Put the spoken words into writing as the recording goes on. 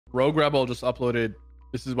RogueRebel just uploaded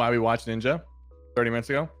This Is Why We Watch Ninja 30 minutes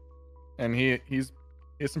ago, and he has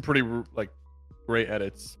some pretty like great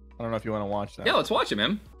edits. I don't know if you want to watch that. Yeah, let's watch it,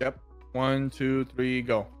 man. Yep. 1, 2, 3,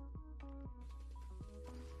 go.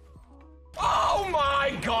 Oh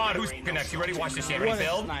my God! Who's next? You ready? Watch this shit. Ready?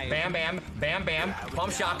 Build. Bam, bam, bam, bam.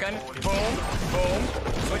 Pump shotgun. Boom, boom.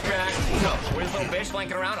 Switch back. No. Where's little bitch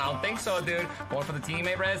flanking around? I don't think so, dude. Going for the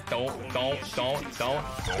teammate res. Don't. Drop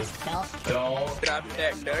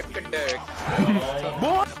deck, Don't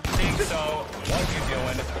think so. What you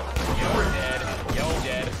doing? You're dead. You're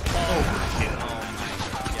dead. Oh shit. Oh my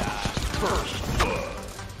God. First blood.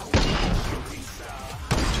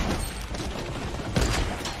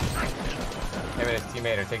 Him and his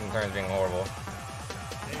teammate are taking turns being horrible.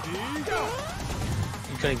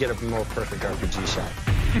 You couldn't get a more perfect RPG shot.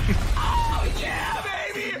 Oh yeah,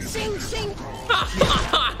 baby! Sing, sing!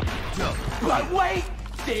 But wait!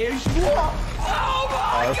 There's more! Oh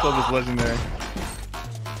my Oh, that stuff is legendary.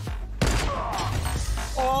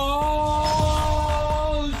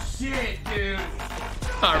 Oh shit, dude!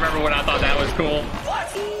 I remember when I thought that was cool.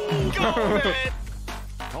 Let's go, man!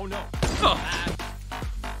 Oh no.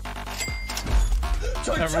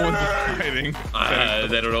 Everyone's fighting.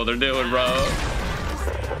 They don't know what they're doing, bro.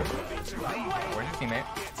 Where's your teammate?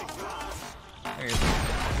 There he is.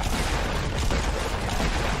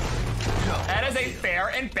 That is a fair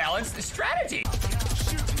and balanced strategy.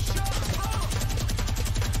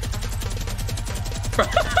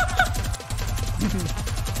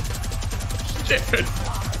 Dude.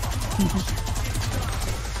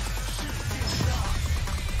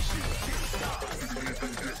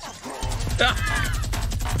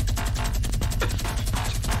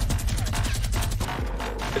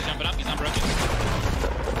 Jump it up, he's not broken.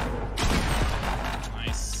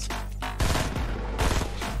 Nice.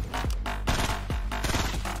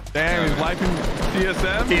 Damn, he's wiping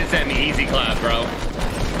TSM. TSM easy clap, bro.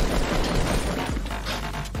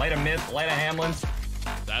 Light a myth, light a Hamlin's.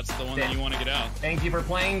 That's the one that you want to get out. Thank you for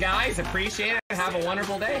playing, guys. Appreciate it. Have a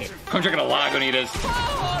wonderful day. I'm just gonna Lagunitas.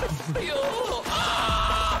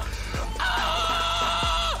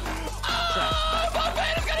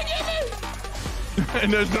 And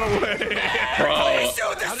there's no way. Bro.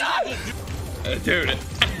 Shoot this up! Dude.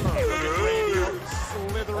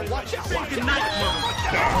 Watch out!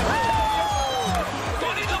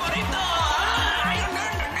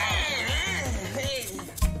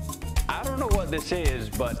 I don't know what this is,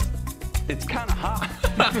 but it's kind of hot.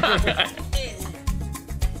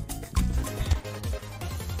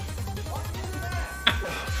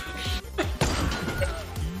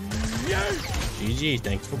 GG,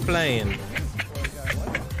 thanks for playing.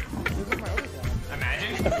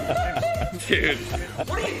 Imagine. Dude.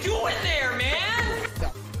 What are you doing there, man?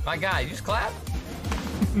 My guy, you just clap?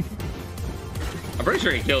 I'm pretty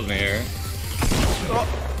sure he kills me here.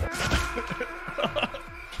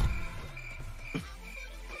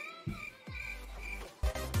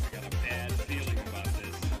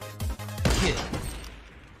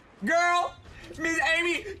 Girl, Miss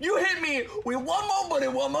Amy, you hit me with one more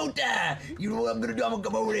bullet, one more time. You know what I'm gonna do? I'm gonna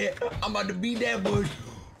come over there. I'm about to beat that bush.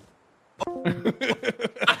 I'm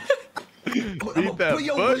gonna that put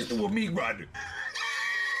your bush? bush with me, brother.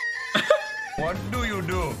 What do you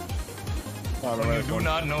do when you do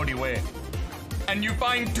not know the way? And you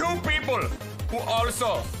find two people who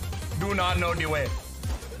also do not know the way.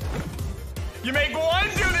 You make one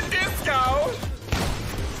do the disco,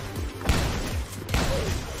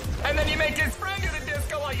 and then you make his friend do the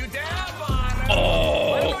disco while you dab on him.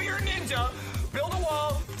 Oh. Let him know you're a ninja. Build a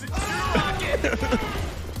wall, shoot a rocket,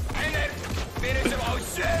 and then finish him. Oh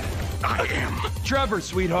shit! I am Trevor,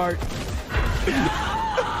 sweetheart.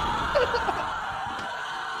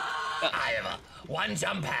 I have a one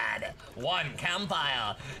jump pad, one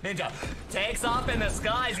campfire. Ninja takes off in the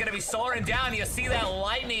sky. He's gonna be soaring down. You see that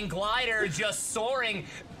lightning glider just soaring,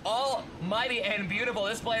 almighty and beautiful.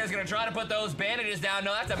 This player is gonna try to put those bandages down.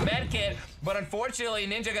 No, that's a med kit, but unfortunately,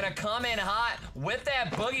 Ninja gonna come in hot with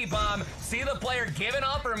that boogie bomb. See the player giving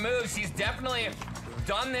up her moves. She's definitely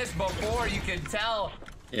done this before. You can tell.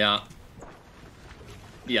 Yeah.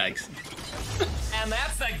 Yikes. And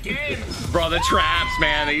that's the game. Bro, the traps,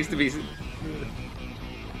 man. They used to be.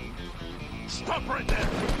 Stop right there.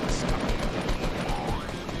 Stop.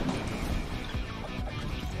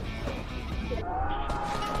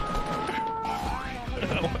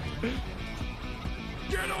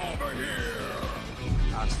 Get over here.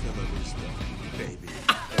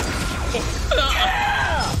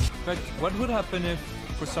 But what would happen if,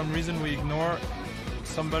 for some reason, we ignore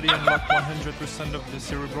somebody unlock 100% of the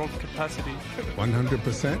cerebral capacity?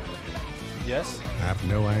 100%? Yes. I have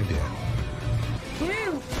no idea.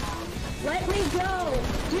 Woo! Let me go!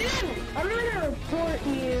 Dude! I'm gonna report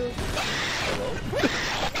you!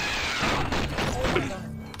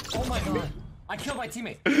 Oh my god. I killed my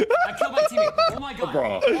teammate. I killed my teammate. Oh my god.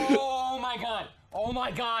 Bro. Oh my god. Oh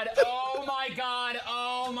my god. Oh my god.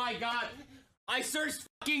 Oh my god. I searched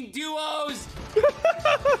fucking duos.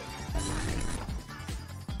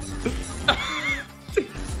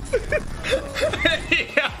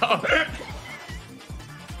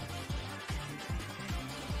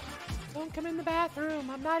 Don't come in the bathroom.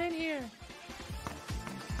 I'm not in here.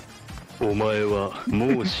 お前は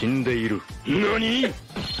もう死んでいる。何?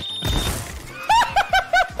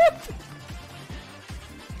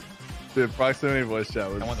 Dude, proximity voice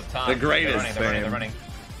chat was I want the top. The greatest. They're running.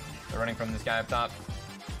 They're running from this guy up top.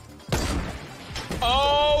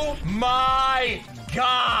 Oh my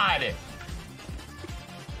god!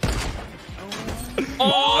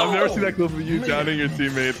 Oh! I've never seen that clip of you downing your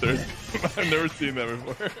teammates. I've never seen that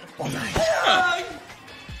before.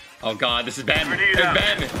 Oh god, this is Ben. It's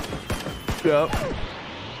Ben. Yep.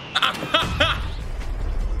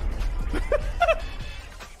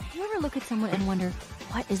 You ever look at someone and wonder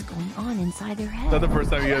what is going on inside their head? Is that the first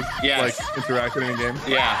time you guys Yes. like interacted in a game?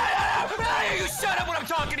 Yeah. You shut up when I'm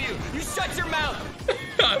talking to you! You shut your mouth!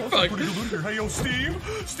 Fuck. Hey, yo, Steve.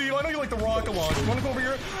 Steve, I know you like the rocket launch. You wanna go over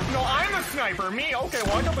here? No, I'm the sniper. Me? Okay,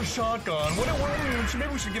 well, I got the shotgun.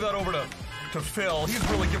 Maybe we should give that over to Phil. He's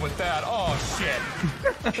really good with that. Oh, shit.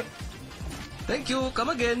 Thank you. Come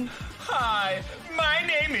again. Hi, my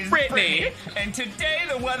name is Brittany, and today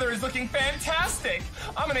the weather is looking fantastic.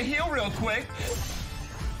 I'm gonna heal real quick.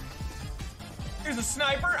 Here's a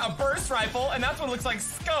sniper, a burst rifle, and that's what it looks like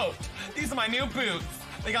scoped. These are my new boots.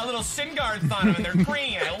 They got little shin guards on them, and they're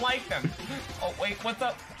green. I like them. Oh, wait, what's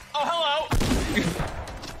up? Oh, hello.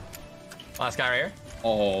 Last guy right here.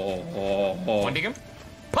 One dig him.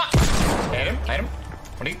 Pop! Hit him, hit him.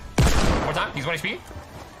 One dig. One more time. He's 1 HP.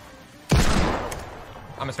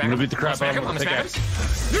 I'm gonna smack him. beat the crap out of him. I'm gonna smack him.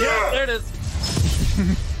 Yeah, there it is.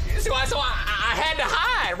 So I had to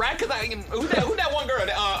hide, right? Cause who that one girl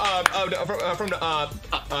from the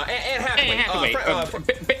Anne Hathaway,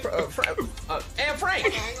 Anne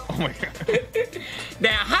Frank. Oh my god.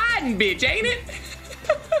 Now hiding, bitch, ain't it?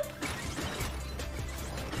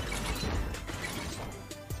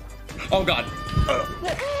 Oh god.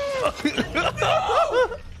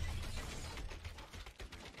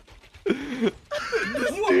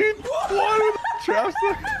 Dude, what? Traps.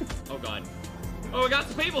 Oh god. Oh, we got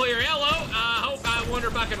some people here. Hello. I wonder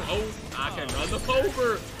if I can. Oh, I can run them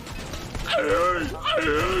over.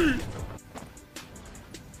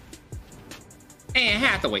 Anne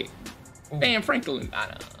Hathaway. Anne Franklin.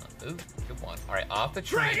 Ooh, good one. All right, off the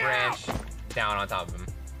tree branch, down on top of him.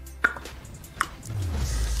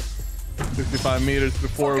 65 meters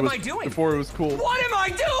before it was before it was cool. What am I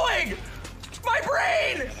doing? My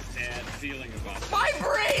brain! Bad feeling about it. My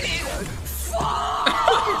brain is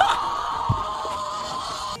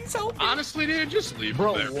so honestly, dude, just leave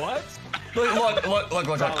Bro, him there. what?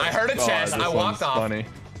 Look. I heard a chest. I walked off. Funny.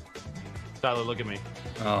 Tyler, look at me.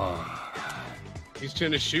 Oh. He's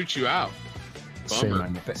trying to shoot you out.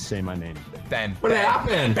 Bummer. Say my name. Ben. What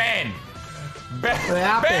happened? Ben. What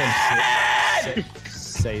happened?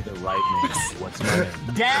 Say the right name. What's my name?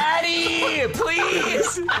 Daddy,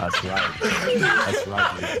 please. That's right. That's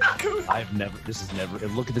right, dude. I've never. This is never.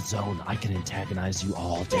 Look at the zone. I can antagonize you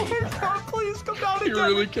all day, brother. Please come down You again.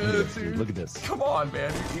 really can, Dude, dude. look at this. Come on,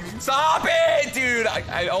 man. Stop it, dude.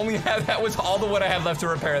 I only have, that was all the wood I have left to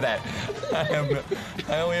repair that.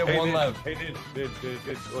 I only have one left. Hey, dude.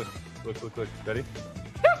 Look. Ready?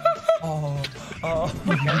 Oh.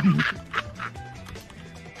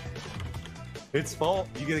 It's fault.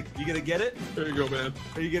 You gonna get it? There you go, man.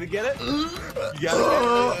 Are you gonna get it? You got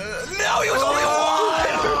it? No, he was only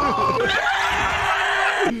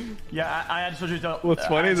one. Yeah, I had surgery. What's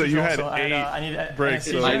funny is that you had 8 breaks.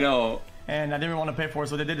 So. I know. And I didn't want to pay for it,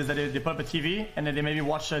 so what they did is that they put up a TV and then they made me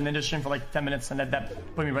watch a Ninja stream for like 10 minutes, and that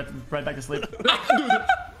put me right back to sleep.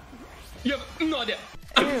 You have no idea.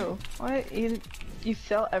 Ew. What? You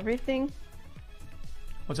sell everything?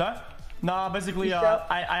 What's that? Nah, basically,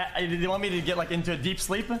 they want me to get like into a deep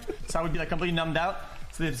sleep, so I would be like completely numbed out.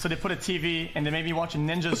 So they put a TV and they made me watch a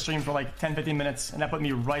Ninja stream for like 10-15 minutes, and that put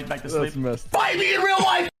me right back to sleep. That's messed. Find me in real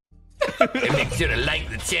life. And make sure to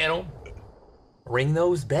like the channel, ring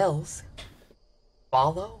those bells,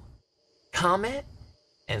 follow, comment,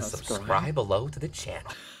 and subscribe below to the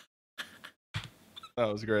channel. That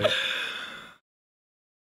was great.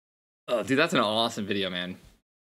 Oh, dude, that's an awesome video, man.